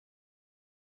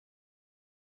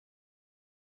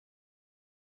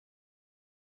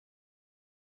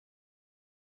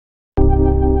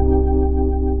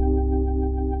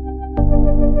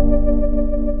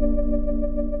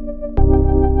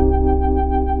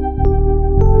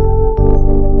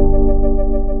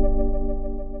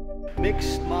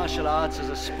Mixed martial arts as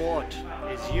a sport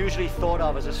is usually thought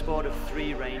of as a sport of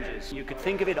three ranges. You could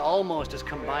think of it almost as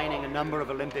combining a number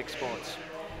of Olympic sports.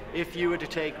 If you were to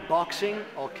take boxing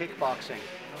or kickboxing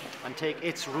and take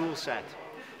its rule set,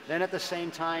 then at the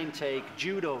same time take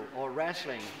judo or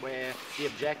wrestling, where the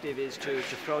objective is to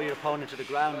throw your opponent to the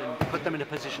ground and put them in a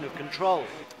position of control.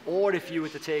 Or if you were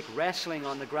to take wrestling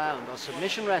on the ground or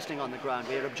submission wrestling on the ground,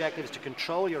 where your objective is to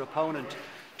control your opponent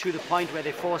to the point where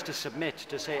they're forced to submit,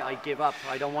 to say, I give up,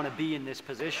 I don't want to be in this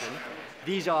position.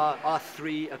 These are our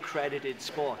three accredited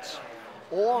sports.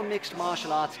 All mixed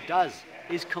martial arts does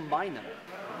is combine them.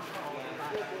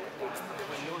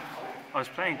 I was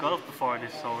playing golf before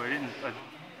this, so I had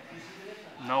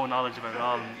no knowledge about it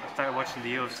all. And I started watching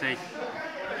the UFC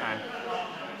and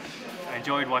I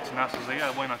enjoyed watching that, so I was like,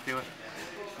 yeah, why not do it?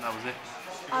 And that was it.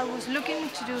 I was looking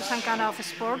to do some kind of a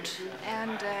sport,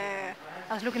 and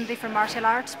I was looking at different martial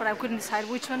arts, but I couldn't decide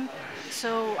which one.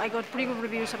 So I got pretty good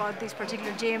reviews about this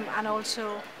particular gym, and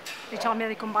also they told me that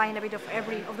they combined a bit of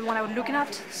every of the one I was looking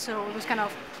at. So it was kind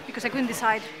of, because I couldn't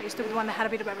decide, I just took the one that had a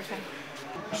bit of everything.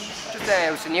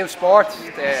 It was a new sport,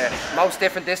 the most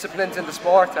different disciplines in the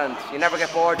sport, and you never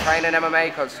get bored training MMA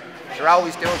because you're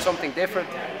always doing something different.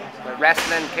 Like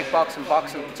wrestling, kickboxing,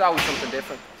 boxing, it's always something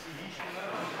different.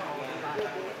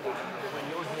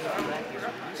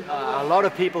 A lot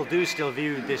of people do still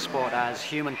view this sport as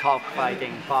human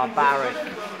cockfighting, barbaric,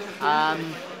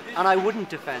 and I wouldn't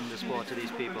defend the sport to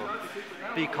these people,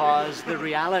 because the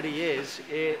reality is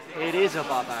it is a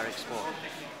barbaric sport.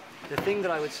 The thing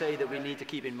that I would say that we need to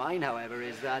keep in mind, however,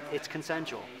 is that it's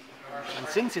consensual. And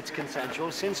since it's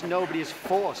consensual, since nobody is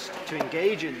forced to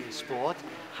engage in this sport,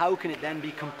 how can it then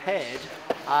be compared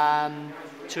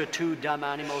to two dumb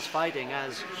animals fighting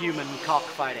as human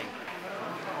cockfighting?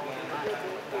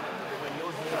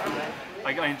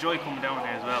 I enjoy coming down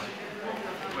here as well,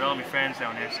 with all my friends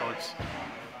down here, so it's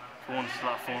a lot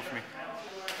of fun for me.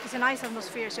 It's a nice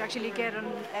atmosphere to actually get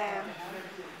on,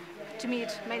 to meet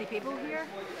many people here.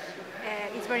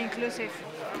 It's very inclusive.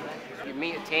 You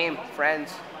meet a team,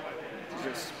 friends.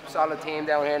 There's a solid team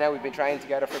down here now. We've been training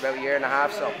together for about a year and a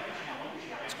half, so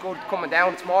it's good coming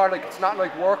down. It's more like, it's not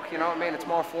like work, you know what I mean? It's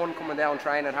more fun coming down,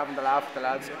 training, and having the laugh with the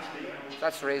lads.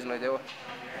 That's the reason I do it.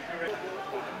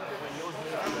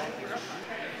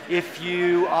 If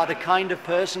you are the kind of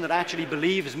person that actually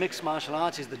believes mixed martial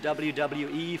arts is the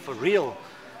WWE for real,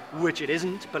 which it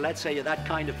isn't, but let's say you're that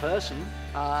kind of person,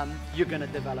 you're going to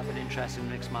develop an interest in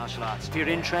mixed martial arts. If you're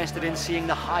interested in seeing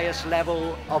the highest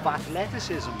level of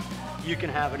athleticism, you can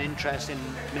have an interest in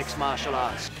mixed martial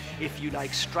arts. If you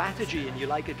like strategy and you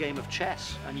like a game of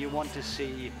chess and you want to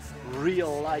see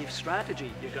real life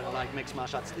strategy, you're going to like mixed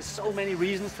martial arts. There's so many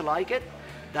reasons to like it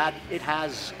that it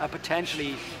has a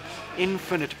potentially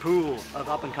infinite pool of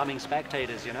up and coming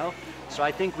spectators, you know? So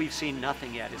I think we've seen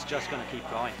nothing yet. It's just going to keep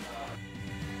growing.